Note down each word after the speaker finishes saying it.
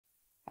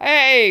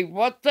Hey,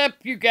 what's up,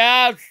 you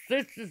guys?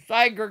 This is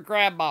Angry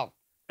Grandma.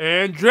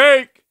 And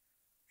Jake.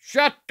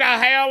 Shut the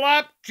hell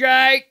up,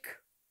 Jake.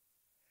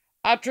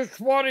 I just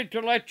wanted to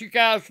let you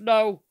guys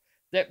know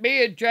that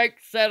me and Jake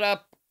set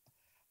up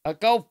a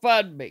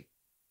GoFundMe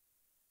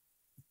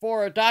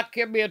for a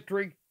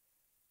documentary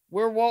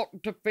we're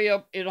wanting to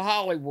film in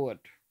Hollywood.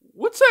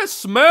 What's that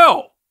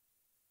smell?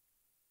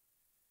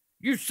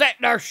 You sitting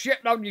there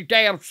shitting on your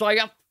damn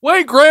self.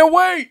 Wait, Gran,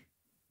 wait.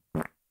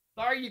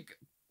 There you go.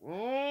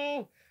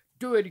 Oh,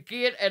 do it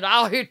again, and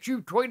I'll hit you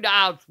between the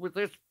eyes with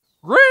this.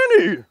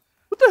 Granny,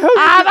 what the hell?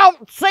 I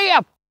don't see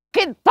a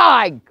fucking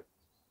thing.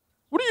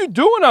 What are you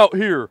doing out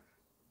here?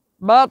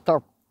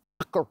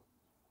 Motherfucker.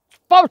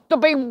 Supposed to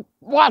be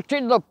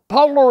watching the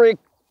polar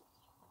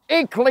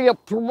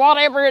eclipse or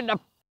whatever in the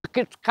fuck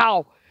it's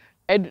called.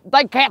 And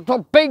they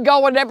canceled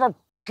bingo and every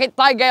fucking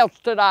thing else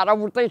tonight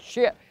over this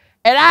shit.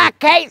 And I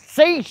can't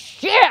see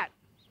shit.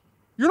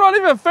 You're not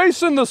even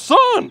facing the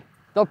sun.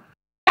 The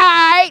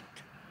I ain't.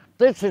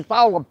 This is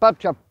all a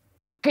bunch of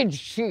fucking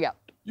shit.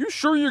 You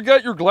sure you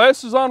got your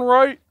glasses on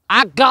right?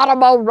 I got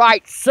them on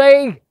right,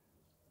 see?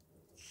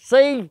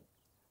 See?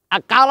 I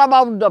got them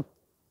on the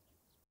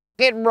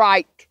fucking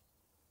right.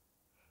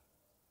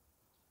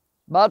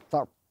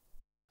 Motherfucker.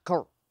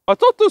 I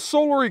thought the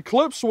solar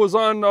eclipse was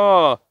on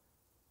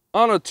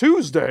a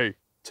Tuesday.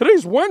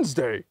 Today's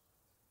Wednesday.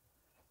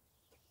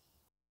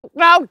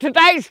 No,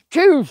 today's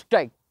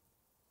Tuesday.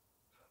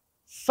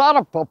 Son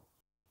of a...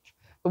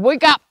 We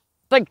got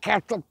the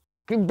castle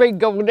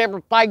bingo and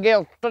everything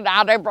else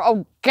tonight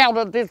on account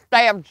of this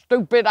damn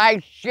stupid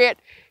ass shit.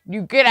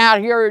 You get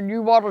out here and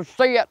you want to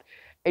see it,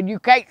 and you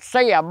can't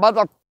see a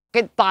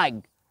motherfucking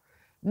thing.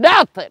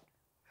 Nothing.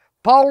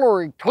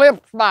 Polar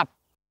eclipse my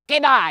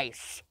fucking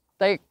eyes.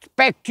 They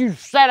expect you to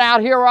sit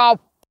out here all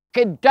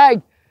fucking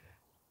day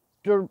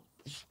to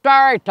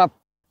stare at the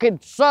fucking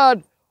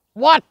sun.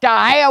 What the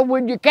hell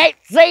when you can't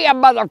see a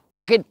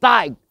motherfucking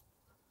thing?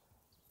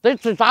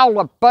 This is all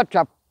a bunch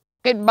of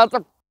fucking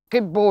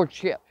motherfucking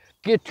bullshit.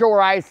 Get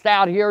your ass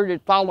out here and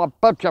it's all a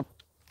bunch of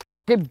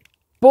fucking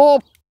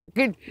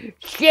bullfucking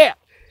shit.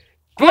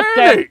 Get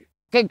that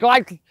fucking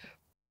glasses.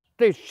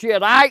 This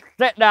shit. I ain't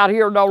sitting out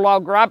here no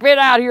longer. I've been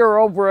out here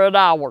over an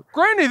hour.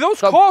 Granny, those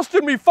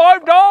costed me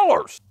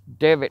 $5.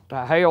 Damn it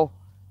to hell.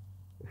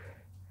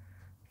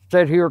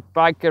 Sit here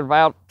thinking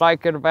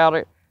about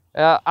it.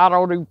 I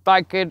don't even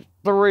think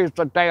there is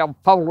a damn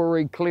polar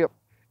eclipse.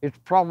 It's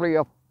probably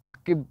a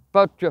fucking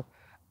bunch of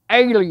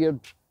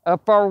aliens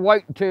up there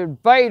waiting to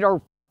invade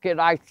our fucking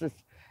ISIS.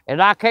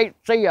 And I can't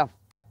see a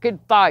fucking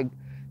thing.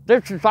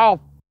 This is all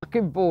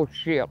fucking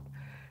bullshit.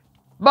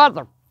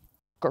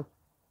 Motherfucker.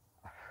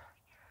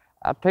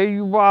 I tell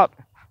you what,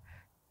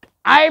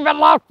 I even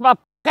lost my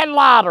fucking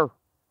lighter.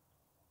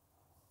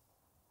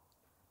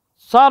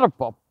 Son of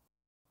a...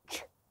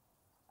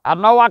 I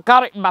know I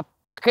got it in my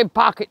fucking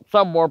pocket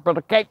somewhere, but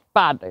I can't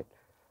find it.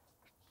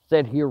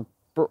 Sit here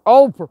for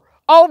over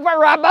a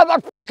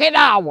motherfucking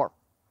hour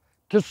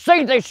to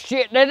see this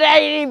shit, and it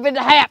ain't even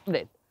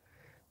happening.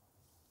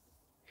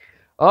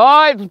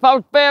 Oh, it's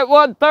supposed to be at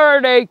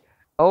 1:30.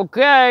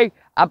 Okay,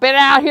 I've been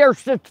out here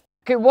since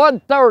fucking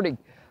 1:30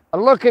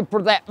 looking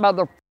for that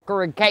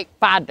motherfucker and can't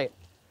find it.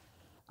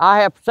 I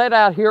have sat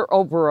out here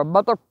over a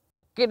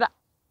motherfucking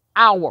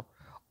hour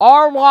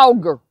or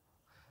longer.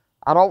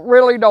 I don't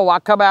really know. I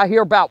come out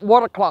here about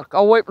 1 o'clock.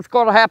 Oh, it was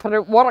going to happen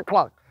at 1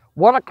 o'clock.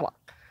 1 o'clock.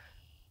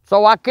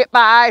 So I get my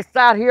eyes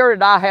out here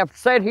and I have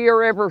sat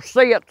here ever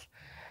since.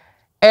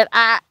 And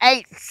I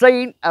ain't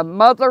seen a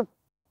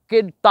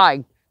motherfucking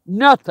thing.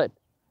 Nothing.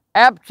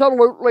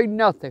 Absolutely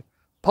nothing.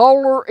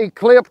 Polar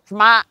eclipse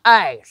my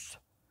ass.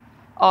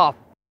 Oh,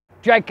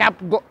 Jake,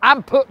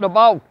 I'm putting them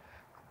on.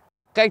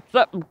 Okay,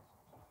 something.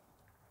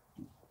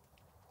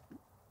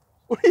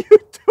 What are you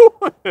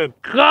doing?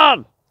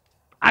 God,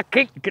 I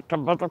can't get the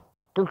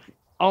motherfuckers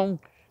on.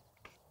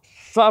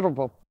 Son of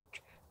a...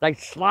 They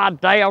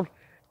slide down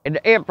and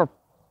every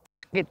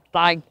fucking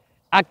thing.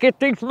 I get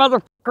these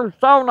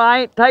motherfuckers on,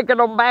 I ain't taking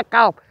them back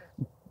off.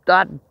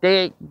 God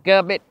dang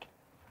gummit.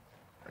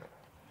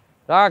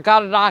 I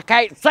got it, I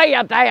can't see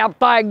a damn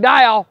thing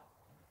now.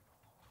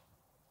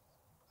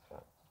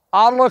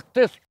 I'll look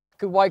this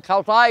fucking way,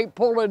 cause I ain't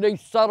pulling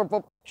these son of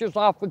a bitches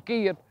off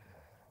again.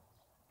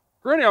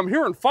 Granny, I'm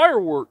hearing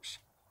fireworks.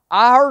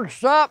 I heard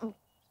something.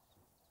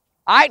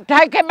 I ain't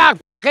taking my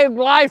fucking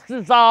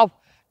glasses off,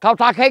 cause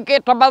I can't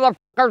get the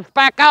motherfuckers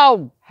back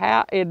on.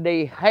 How in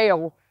the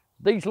hell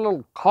these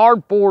little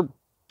cardboard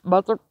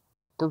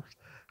motherfuckers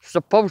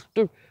supposed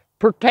to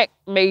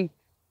protect me,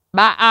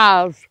 my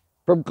eyes,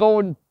 from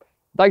going,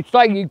 they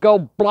say you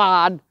go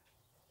blind.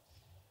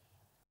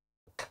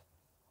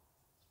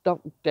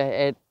 Don't,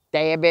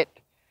 damn it.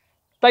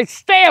 They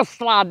still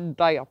sliding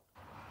down.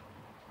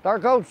 There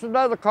goes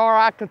another car.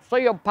 I can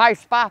see them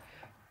pass by.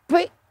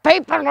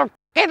 People are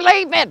fucking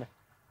leaving.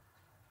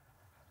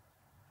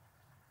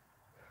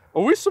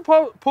 Are we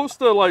supposed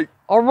to, like...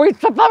 Are we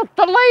supposed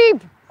to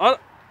leave? Are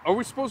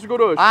we supposed to go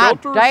to a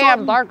shelter or damn,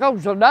 something? there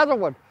goes another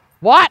one.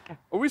 What?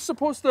 Are we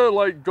supposed to,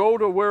 like, go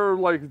to where,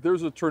 like,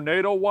 there's a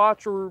tornado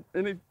watch or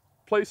any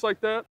place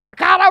like that?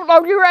 I don't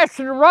know, you're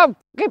asking the wrong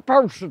fucking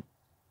person.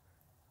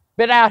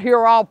 Been out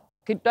here all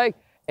fucking day,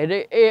 and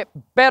it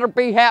better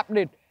be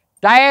happening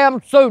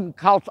damn soon,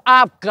 cause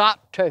I've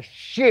got to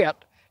shit,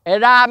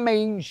 and I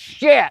mean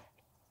shit.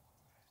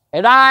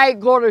 And I ain't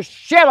gonna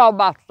shit on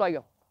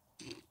myself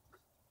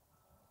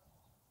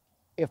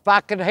if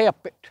I can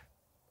help it.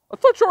 I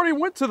thought you already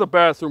went to the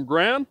bathroom,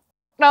 Gran.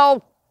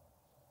 No.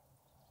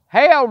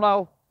 Hell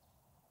no.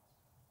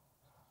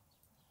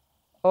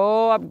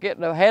 Oh, I'm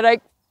getting a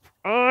headache.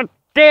 Oh,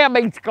 damn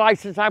these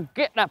glasses. I'm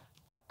getting a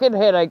fucking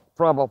headache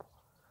from them.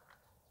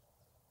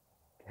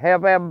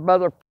 Have them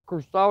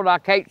motherfuckers on. I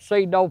can't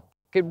see no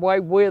fucking way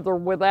with or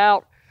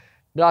without.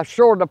 And I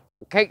sure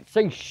can't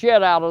see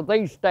shit out of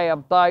these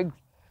damn things.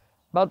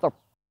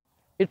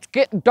 It's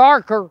getting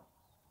darker.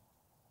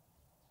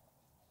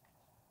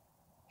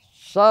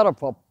 Son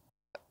of a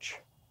bitch.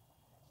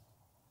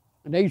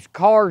 And these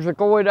cars are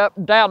going up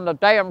and down the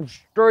damn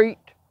street.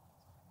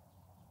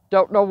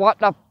 Don't know what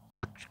the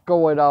fuck's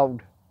going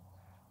on.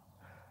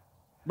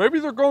 Maybe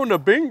they're going to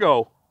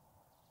bingo.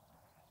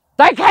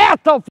 They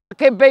cancel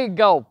fucking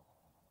bingo.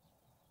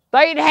 They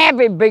ain't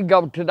having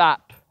bingo tonight.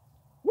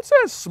 What's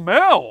that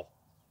smell?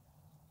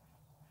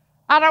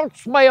 I don't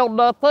smell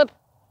nothing.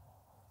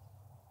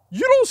 You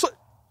don't.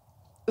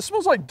 It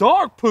smells like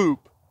dog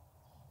poop.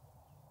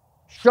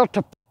 Shut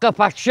the fuck up,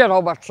 I shit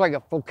on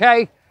myself,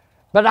 okay?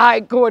 But I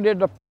ain't going in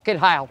the fucking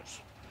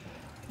house.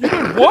 You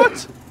did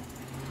what?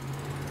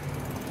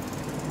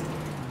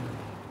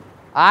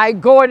 I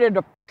ain't going in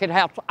the fucking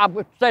house. I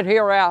would sit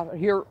here out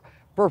here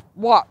for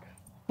what?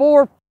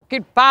 5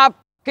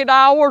 fucking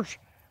hours?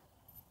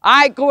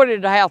 I ain't going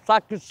in the house.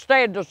 I could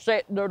stand to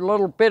sit in a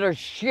little bit of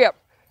shit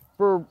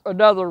for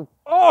another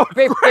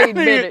 15 Granny.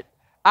 minutes.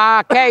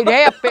 I can't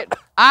help it.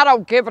 I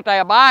don't give a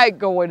damn. I ain't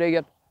going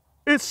in.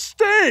 It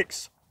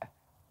stinks.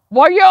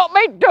 What you want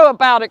me to do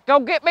about it? Go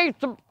get me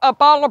a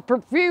bottle of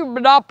perfume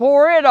and I'll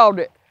pour it on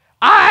it.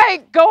 I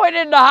ain't going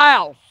in the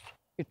house.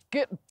 It's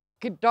getting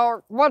fucking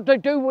dark. What they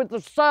do with the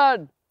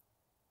sun?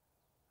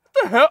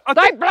 What the hell?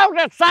 They blow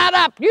the sun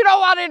up. You know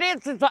what it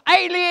is? It's an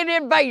alien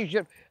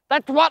invasion.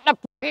 That's what the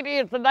fuck it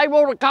is. And they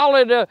want to call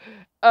it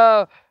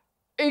a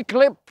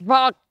eclipse,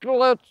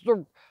 apocalypse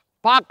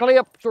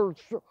or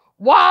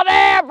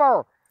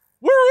whatever.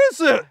 Where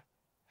is it?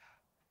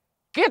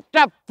 Get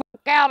the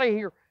fuck out of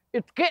here.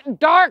 It's getting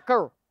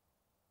darker.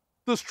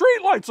 The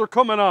street lights are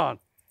coming on.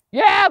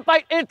 Yeah,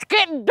 it's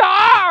getting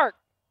dark.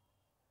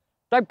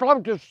 They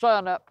blowed the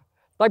sun up.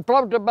 They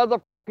blowed the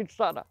motherfucking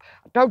sun up.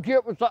 I told you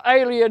it was an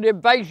alien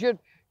invasion.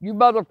 You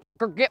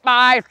motherfucker, get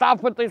my ass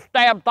off with this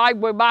damn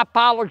thing with my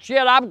pile of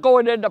shit. I'm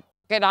going in the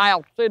fucking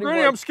house anyway.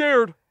 Granny, I'm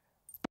scared.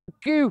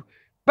 You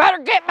better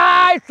get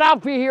my ass off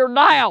of here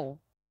now.